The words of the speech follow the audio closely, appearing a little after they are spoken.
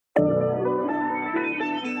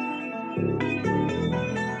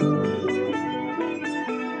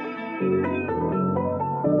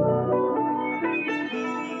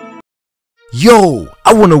Yo,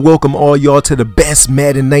 I want to welcome all y'all to the best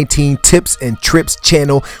Madden 19 tips and trips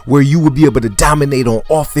channel, where you will be able to dominate on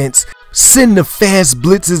offense, send the fast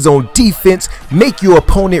blitzes on defense, make your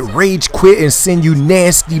opponent rage quit and send you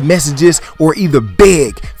nasty messages, or either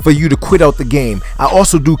beg for you to quit out the game. I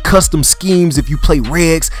also do custom schemes if you play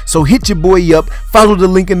regs, so hit your boy up, follow the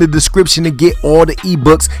link in the description to get all the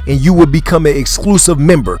ebooks, and you will become an exclusive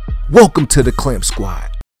member. Welcome to the Clamp Squad.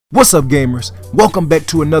 What's up, gamers? Welcome back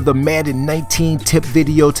to another Madden 19 tip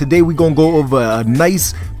video. Today we're gonna go over a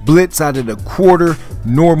nice blitz out of the quarter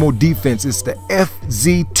normal defense. It's the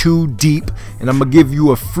FZ2 deep, and I'm gonna give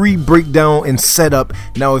you a free breakdown and setup.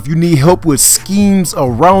 Now if you need help with schemes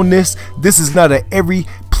around this is not a every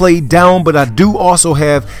play down, but I do also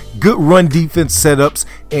have good run defense setups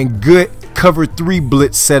and good cover 3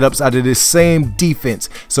 blitz setups out of this same defense.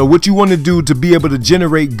 So what you want to do to be able to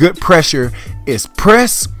generate good pressure is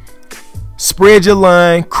press, spread your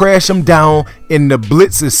line, crash them down, and the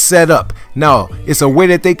blitz is set up. Now it's a way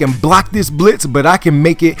that they can block this blitz, but I can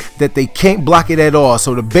make it that they can't block it at all.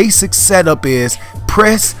 So the basic setup is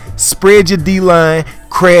press, spread your D line,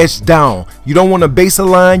 crash down. You don't want to base a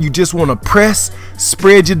line, you just want to press,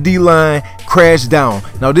 spread your D line, crash down.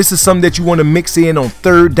 Now this is something that you want to mix in on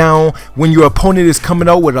third down when your opponent is coming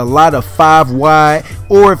out with a lot of 5 wide,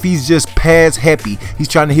 or if he's just pass happy, he's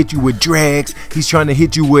trying to hit you with drags, he's trying to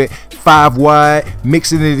hit you with 5 wide,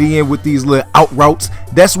 mixing it in with these little out routes.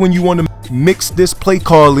 That's when you want to mix this play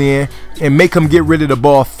call in and make him get rid of the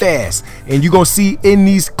ball fast. And you're gonna see in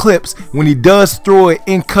these clips when he does throw it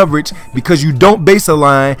in coverage, because you don't base a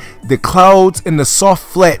line, the clouds and the soft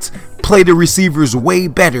flats play the receivers way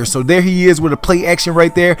better. So there he is with a play action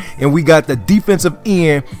right there, and we got the defensive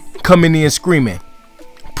end coming in screaming.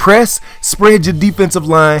 Press, spread your defensive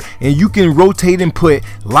line, and you can rotate and put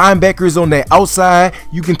linebackers on that outside.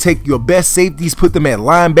 You can take your best safeties, put them at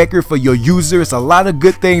linebacker for your user. It's a lot of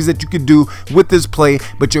good things that you can do with this play,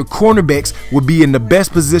 but your cornerbacks will be in the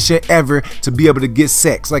best position ever to be able to get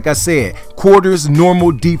sacks. Like I said, quarters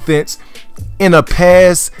normal defense in a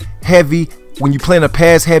pass heavy, when you're playing a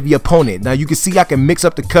pass heavy opponent. Now you can see I can mix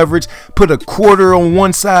up the coverage, put a quarter on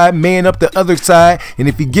one side, man up the other side, and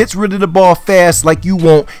if he gets rid of the ball fast like you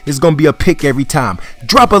want, it's gonna be a pick every time.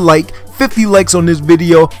 Drop a like, 50 likes on this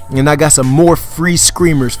video, and I got some more free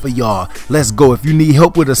screamers for y'all. Let's go. If you need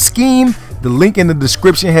help with a scheme, the link in the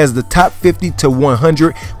description has the top 50 to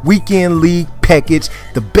 100 weekend league package,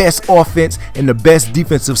 the best offense and the best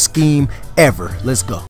defensive scheme ever. Let's go.